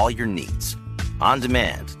cover all your needs. On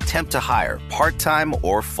demand, temp to hire, part-time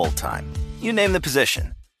or full-time. You name the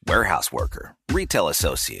position. Warehouse worker, retail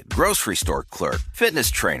associate, grocery store clerk, fitness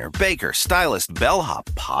trainer, baker, stylist, bellhop,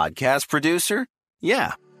 podcast producer.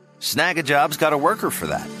 Yeah, Snag a Job's got a worker for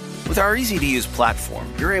that. With our easy-to-use platform,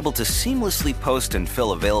 you're able to seamlessly post and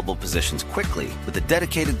fill available positions quickly with a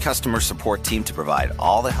dedicated customer support team to provide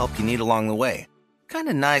all the help you need along the way. Kind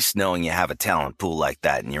of nice knowing you have a talent pool like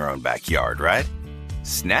that in your own backyard, right?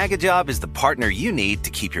 Snag a Job is the partner you need to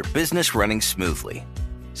keep your business running smoothly.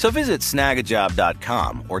 So visit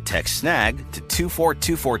snagajob.com or text SNAG to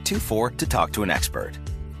 242424 to talk to an expert.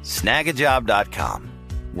 Snagajob.com,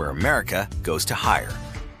 where America goes to hire.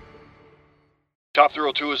 Top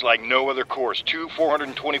Thrill 2 is like no other course. 2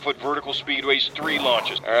 420-foot vertical speedways, 3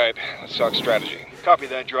 launches. All right, let's talk strategy. Copy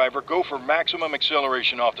that, driver. Go for maximum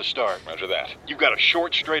acceleration off the start. Roger that. You've got a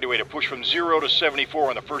short straightaway to push from 0 to 74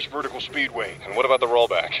 on the first vertical speedway. And what about the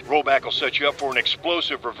rollback? Rollback will set you up for an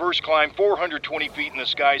explosive reverse climb 420 feet in the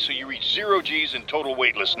sky so you reach 0 Gs in total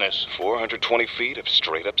weightlessness. 420 feet of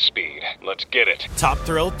straight-up speed. Let's get it. Top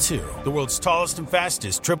Thrill 2, the world's tallest and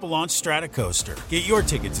fastest triple-launch stratocoaster. Get your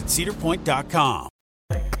tickets at cedarpoint.com.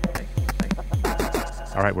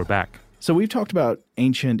 All right, we're back. So we've talked about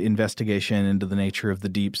ancient investigation into the nature of the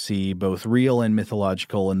deep sea, both real and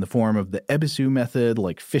mythological, in the form of the Ebisu method,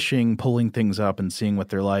 like fishing, pulling things up and seeing what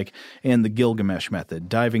they're like, and the Gilgamesh method,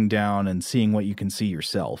 diving down and seeing what you can see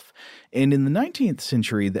yourself. And in the 19th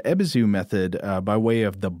century, the Ebisu method, by way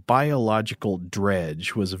of the biological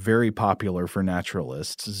dredge, was very popular for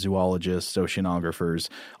naturalists, zoologists, oceanographers,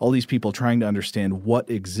 all these people trying to understand what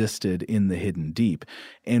existed in the hidden deep.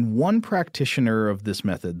 And one practitioner of this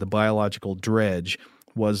method, the biological dredge,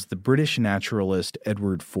 was the British naturalist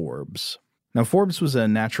Edward Forbes. Now, Forbes was a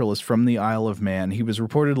naturalist from the Isle of Man. He was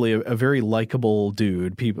reportedly a very likable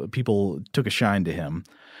dude. People took a shine to him.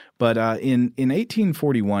 But in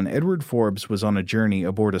 1841, Edward Forbes was on a journey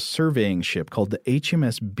aboard a surveying ship called the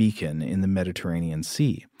HMS Beacon in the Mediterranean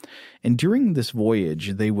Sea. And during this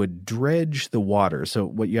voyage, they would dredge the water. So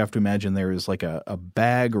what you have to imagine there is like a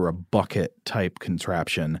bag or a bucket type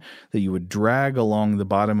contraption that you would drag along the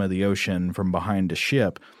bottom of the ocean from behind a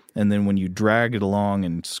ship. And then when you drag it along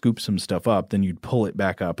and scoop some stuff up, then you'd pull it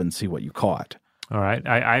back up and see what you caught. All right.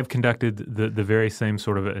 I've conducted the very same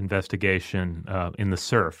sort of investigation in the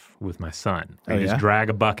surf with my son. You just drag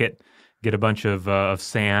a bucket, get a bunch of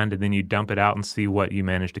sand, and then you dump it out and see what you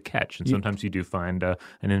manage to catch. And sometimes you do find an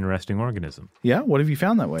interesting organism. Yeah? What have you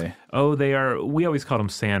found that way? Oh, we always call them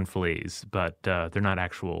sand fleas, but they're not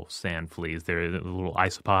actual sand fleas. They're little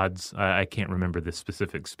isopods. I can't remember the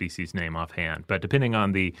specific species name offhand, but depending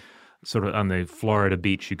on the Florida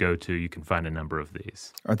beach you go to, you can find a number of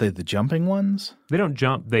these. Are they the jumping ones? They don't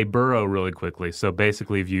jump. They burrow really quickly. So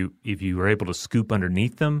basically, if you are able to scoop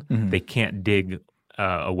underneath them, they can't dig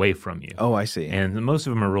away from you. Oh, I see. And most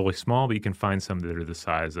of them are really small, but you can find some that are the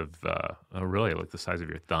size of, really like the size of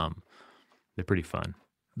your thumb. They're pretty fun.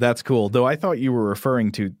 That's cool. Though I thought you were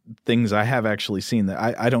referring to things I have actually seen that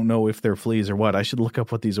I don't know if they're fleas or what. I should look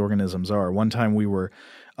up what these organisms are. One time we were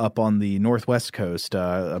up on the northwest coast,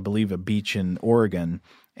 I believe a beach in Oregon,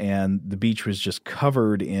 and the beach was just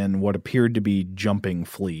covered in what appeared to be jumping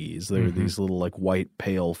fleas. There were these little like white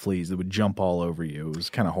pale fleas that would jump all over you. It was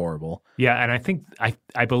kind of horrible. Yeah, and I think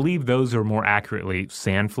I believe those are more accurately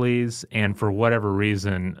sand fleas, and for whatever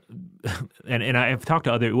reason, and I've talked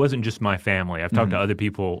to it wasn't just my family. I've talked to other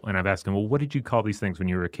people, and I've asked them, well, what did you call these things when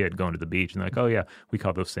you were a kid going to the beach? And they're like, oh yeah, we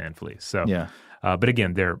call those sand fleas. So yeah. But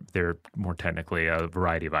again, they're more technically a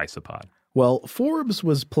variety of isopod. Well, Forbes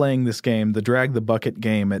was playing this game, the drag the bucket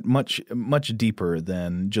game, at much deeper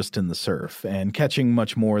than just in the surf and catching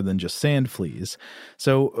much more than just sand fleas.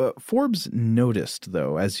 So Forbes noticed,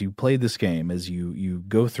 though, as you play this game, as you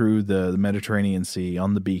go through the Mediterranean Sea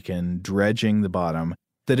on the Beacon, dredging the bottom,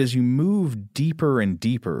 that as you move deeper and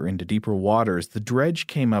deeper into deeper waters, the dredge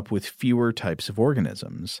came up with fewer types of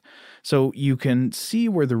organisms. So you can see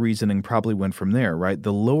where the reasoning probably went from there, right?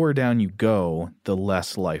 The lower down you go, the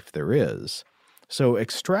less life there is. So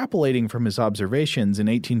extrapolating from his observations in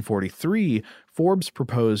 1843, Forbes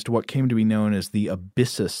proposed what came to be known as the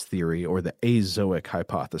abyssus theory or the azoic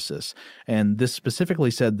hypothesis. And this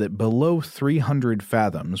specifically said that below 300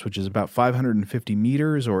 fathoms, which is about 550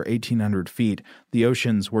 meters or 1,800 feet, the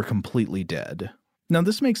oceans were completely dead. Now,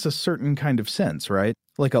 this makes a certain kind of sense, right?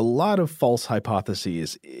 Like a lot of false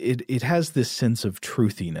hypotheses, it has this sense of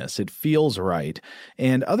truthiness. It feels right.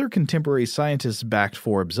 And other contemporary scientists backed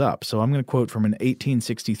Forbes up. So I'm going to quote from an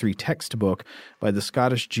 1863 textbook by the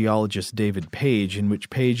Scottish geologist David Page, in which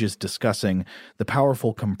Page is discussing the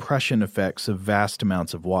powerful compression effects of vast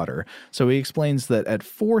amounts of water. So he explains that at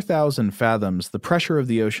 4,000 fathoms, the pressure of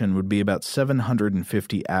the ocean would be about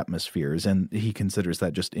 750 atmospheres, and he considers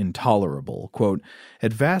that just intolerable. Quote,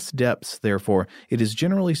 at vast depths, therefore, it is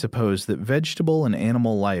generally supposed that vegetable and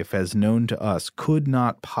animal life as known to us could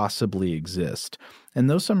not possibly exist. And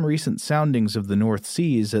though some recent soundings of the North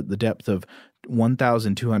Seas at the depth of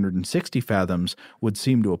 1,260 fathoms would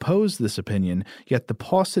seem to oppose this opinion, yet the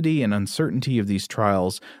paucity and uncertainty of these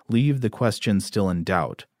trials leave the question still in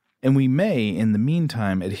doubt. And we may, in the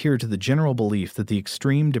meantime, adhere to the general belief that the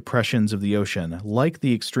extreme depressions of the ocean, like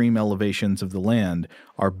the extreme elevations of the land,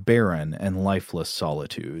 are barren and lifeless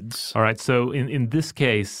solitudes. All right, so in this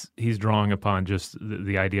case, he's drawing upon just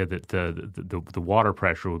the idea that the water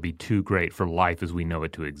pressure would be too great for life as we know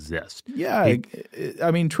it to exist. Yeah,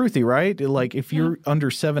 I mean, truthy, right? Like, if you're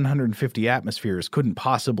under 750 atmospheres, couldn't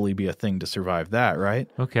possibly be a thing to survive that, right?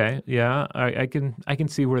 Okay, yeah, I can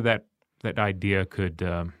see where that idea could...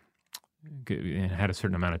 It had a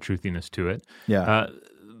certain amount of truthiness to it. Yeah.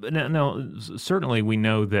 Now, certainly we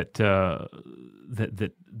know that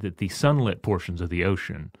that the sunlit portions of the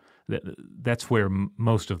ocean, that's where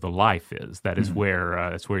most of the life is. That is where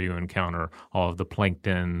that's where you encounter all of the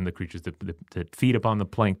plankton, the creatures that feed upon the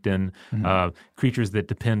plankton, creatures that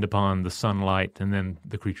depend upon the sunlight, and then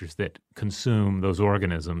the creatures that consume those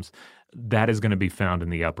organisms. That is going to be found in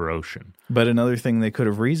the upper ocean. But another thing they could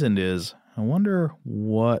have reasoned is, I wonder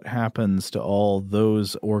what happens to all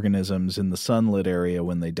those organisms in the sunlit area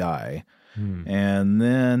when they die. And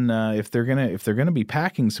then if they're gonna be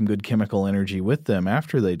packing some good chemical energy with them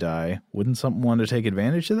after they die, wouldn't something want to take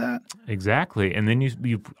advantage of that? Exactly. And then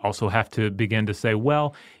you also have to begin to say,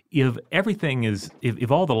 well, if everything is if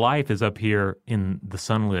all the life is up here in the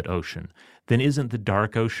sunlit ocean, then isn't the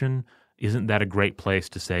dark ocean? Isn't that a great place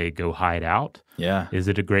to, say, go hide out? Yeah. Is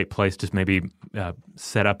it a great place to maybe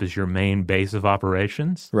set up as your main base of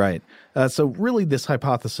operations? Right. So really this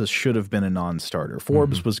hypothesis should have been a non-starter.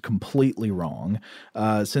 Forbes was completely wrong,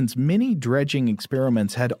 since many dredging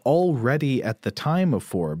experiments had already at the time of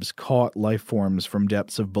Forbes caught life forms from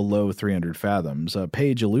depths of below 300 fathoms.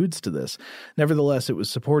 Page alludes to this. Nevertheless, it was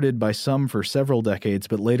supported by some for several decades,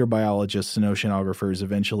 but later biologists and oceanographers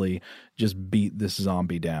eventually just beat this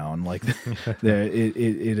zombie down. Like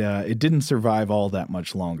it didn't survive all that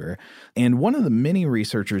much longer. And one of the many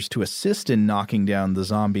researchers to assist in knocking down the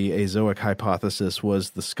zombie azoic hypothesis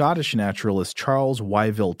was the Scottish naturalist Charles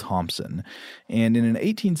Wyville Thomson. And in an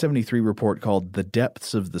 1873 report called The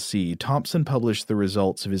Depths of the Sea, Thomson published the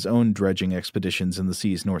results of his own dredging expeditions in the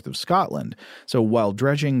seas north of Scotland. So while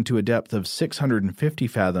dredging to a depth of 650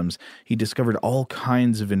 fathoms, he discovered all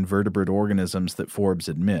kinds of invertebrate organisms that Forbes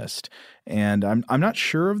had missed. And I'm not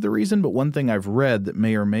sure of the reason, but one thing I've read that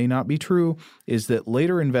may or may not be true is that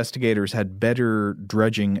later investigators had better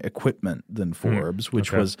dredging equipment than Forbes,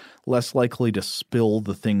 which was less likely to spill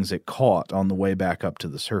the things it caught on the way back up to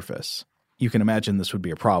the surface. You can imagine this would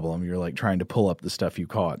be a problem. You're like trying to pull up the stuff you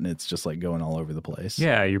caught, and it's just like going all over the place.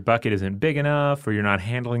 Yeah, your bucket isn't big enough, or you're not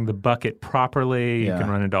handling the bucket properly. Yeah. You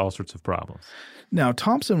can run into all sorts of problems. Now,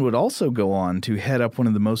 Thomson would also go on to head up one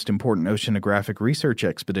of the most important oceanographic research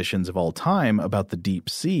expeditions of all time about the deep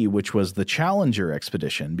sea, which was the Challenger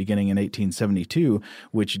expedition, beginning in 1872,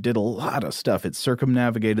 which did a lot of stuff. It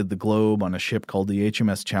circumnavigated the globe on a ship called the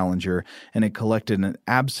HMS Challenger, and it collected an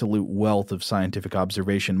absolute wealth of scientific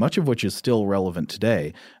observation, much of which is still relevant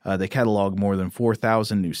today. They cataloged more than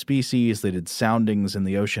 4,000 new species. They did soundings in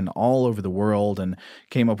the ocean all over the world and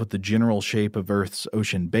came up with the general shape of Earth's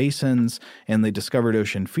ocean basins, and they discovered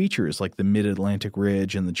ocean features like the Mid-Atlantic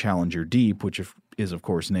Ridge and the Challenger Deep, which is, of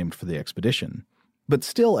course, named for the expedition. But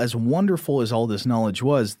still, as wonderful as all this knowledge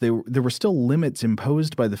was, there were still limits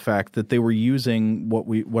imposed by the fact that they were using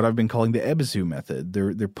what I've been calling the Ebisu method.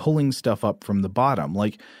 They're pulling stuff up from the bottom.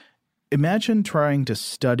 Like, imagine trying to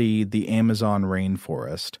study the Amazon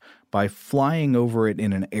rainforest by flying over it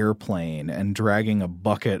in an airplane and dragging a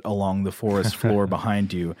bucket along the forest floor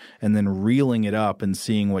behind you and then reeling it up and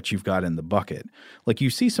seeing what you've got in the bucket. Like, you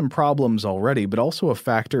see some problems already, but also a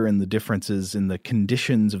factor in the differences in the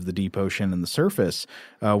conditions of the deep ocean and the surface,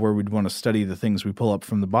 where we'd want to study the things we pull up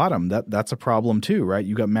from the bottom. That's a problem too, right?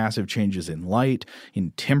 You got massive changes in light,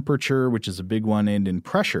 in temperature, which is a big one, and in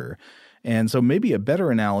pressure. And so maybe a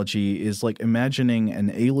better analogy is like imagining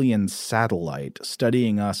an alien satellite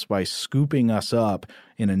studying us by scooping us up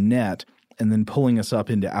in a net and then pulling us up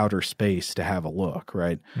into outer space to have a look,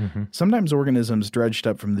 right? Sometimes organisms dredged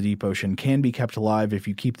up from the deep ocean can be kept alive if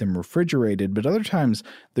you keep them refrigerated, but other times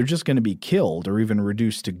they're just going to be killed or even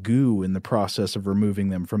reduced to goo in the process of removing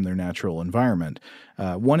them from their natural environment.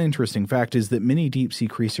 One interesting fact is that many deep-sea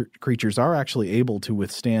creatures are actually able to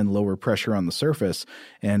withstand lower pressure on the surface,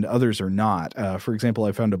 and others are not. For example,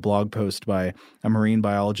 I found a blog post by a marine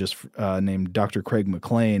biologist named Dr. Craig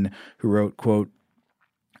McLean, who wrote, quote,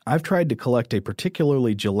 "I've tried to collect a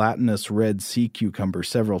particularly gelatinous red sea cucumber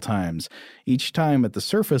several times. Each time at the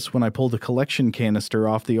surface, when I pull the collection canister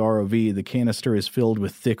off the ROV, the canister is filled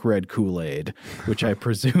with thick red Kool-Aid, which I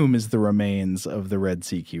presume is the remains of the red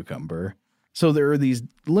sea cucumber." So there are these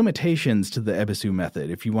limitations to the Ebisu method.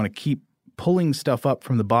 If you want to keep pulling stuff up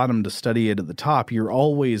from the bottom to study it at the top, you're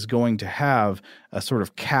always going to have a sort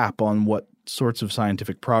of cap on what sorts of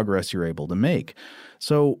scientific progress you're able to make.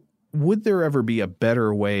 So would there ever be a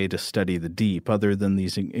better way to study the deep other than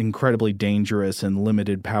these incredibly dangerous and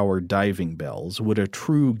limited power diving bells? Would a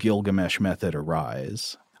true Gilgamesh method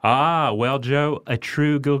arise? Well, Joe, a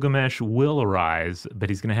true Gilgamesh will arise, but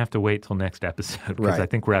he's going to have to wait till next episode because I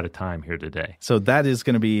think we're out of time here today. So that is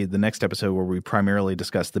going to be the next episode where we primarily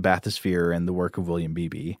discuss the bathysphere and the work of William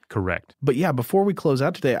Beebe. Correct. But yeah, before we close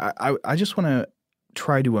out today, I just want to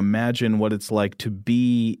try to imagine what it's like to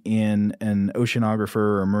be in an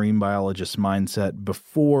oceanographer or marine biologist mindset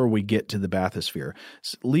before we get to the bathysphere,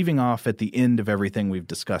 leaving off at the end of everything we've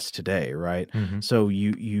discussed today, right? Mm-hmm. So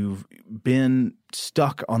you've been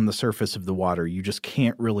stuck on the surface of the water. You just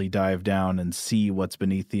can't really dive down and see what's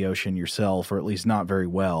beneath the ocean yourself, or at least not very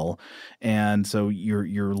well. And so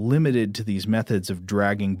you're limited to these methods of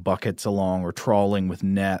dragging buckets along or trawling with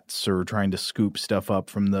nets or trying to scoop stuff up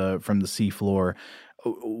from the seafloor.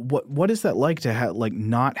 What is that like to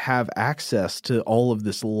not have access to all of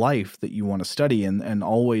this life that you want to study and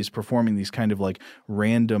always performing these kind of like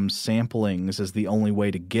random samplings as the only way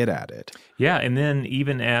to get at it? Yeah, and then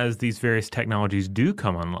even as these various technologies do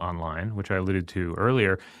come online, which I alluded to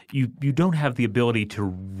earlier, you don't have the ability to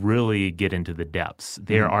really get into the depths.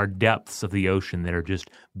 There are depths of the ocean that are just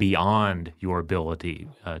beyond your ability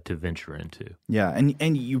to venture into. Yeah,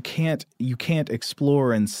 and you can't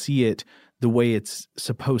explore and see it the way it's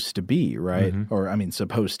supposed to be, right? Mm-hmm. Or,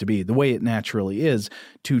 supposed to be. The way it naturally is.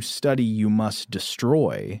 To study, you must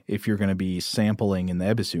destroy if you're going to be sampling in the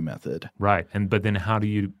Ebisu method. Right. But then how do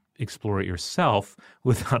you explore it yourself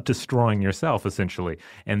without destroying yourself, essentially?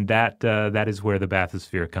 And that is where the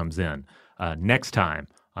bathysphere comes in. Next time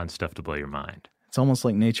on Stuff to Blow Your Mind. It's almost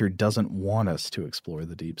like nature doesn't want us to explore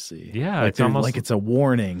the deep sea. Yeah, it's almost like it's a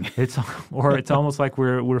warning. It's almost like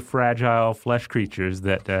we're fragile flesh creatures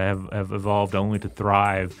that have evolved only to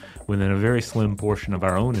thrive within a very slim portion of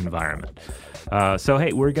our own environment. So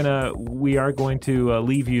hey, we are going to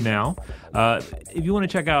leave you now. If you want to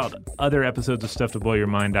check out other episodes of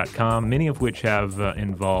StuffToBlowYourMind.com, many of which have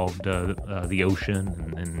involved the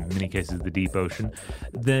ocean and in many cases the deep ocean,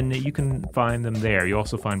 then you can find them there. You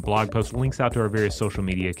also find blog posts, links out to our various social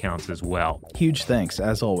media accounts as well. Huge thanks,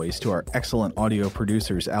 as always, to our excellent audio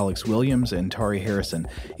producers, Alex Williams and Tari Harrison.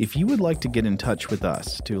 If you would like to get in touch with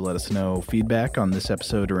us to let us know feedback on this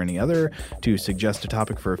episode or any other, to suggest a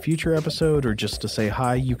topic for a future episode, or just to say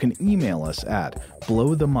hi, you can email us at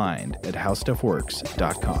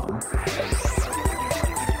blowthemind@howstuffworks.com.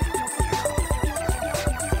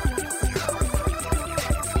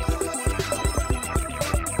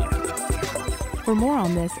 For more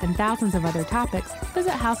on this and thousands of other topics,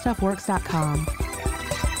 visit howstuffworks.com.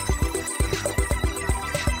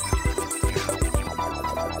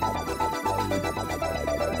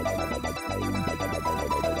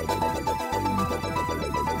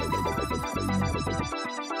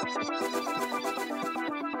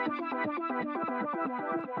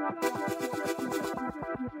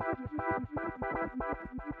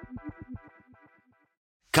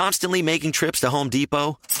 Constantly making trips to Home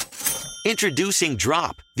Depot? Introducing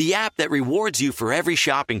Drop, the app that rewards you for every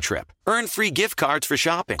shopping trip. Earn free gift cards for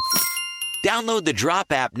shopping. Download the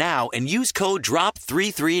Drop app now and use code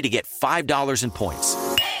DROP33 to get $5 in points.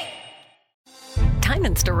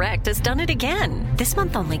 Diamonds Direct has done it again. This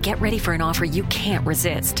month only, get ready for an offer you can't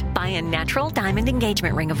resist. Buy a natural diamond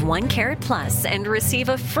engagement ring of 1 carat plus and receive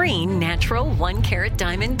a free natural 1 carat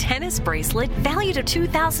diamond tennis bracelet valued at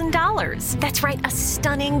 $2,000. That's right, a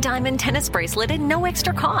stunning diamond tennis bracelet at no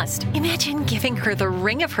extra cost. Imagine giving her the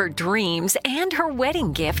ring of her dreams and her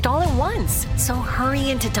wedding gift all at once. So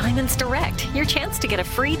hurry into Diamonds Direct. Your chance to get a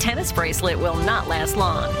free tennis bracelet will not last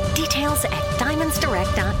long. Details at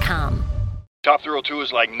diamondsdirect.com. Top Thrill 2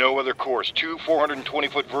 is like no other course. 2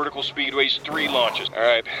 420-foot vertical speedways, 3 launches. All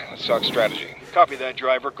right, let's talk strategy. Copy that,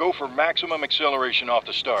 driver. Go for maximum acceleration off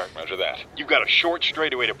the start. Roger that. You've got a short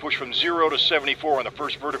straightaway to push from 0 to 74 on the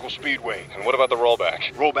first vertical speedway. And what about the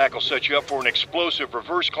rollback? Rollback will set you up for an explosive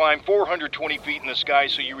reverse climb 420 feet in the sky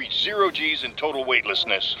so you reach 0 G's in total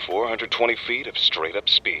weightlessness. 420 feet of straight-up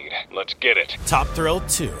speed. Let's get it. Top Thrill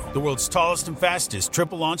 2, the world's tallest and fastest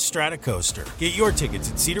triple-launch Stratocoaster. Get your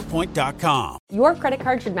tickets at cedarpoint.com. Your credit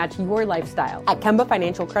card should match your lifestyle. At Kemba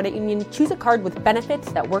Financial Credit Union, choose a card with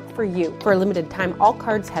benefits that work for you. For a limited time, all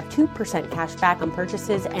cards have 2% cash back on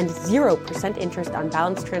purchases and 0% interest on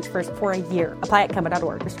balance transfers for a year. Apply at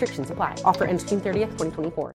Kemba.org. Restrictions apply. Offer ends June 30th, 2024.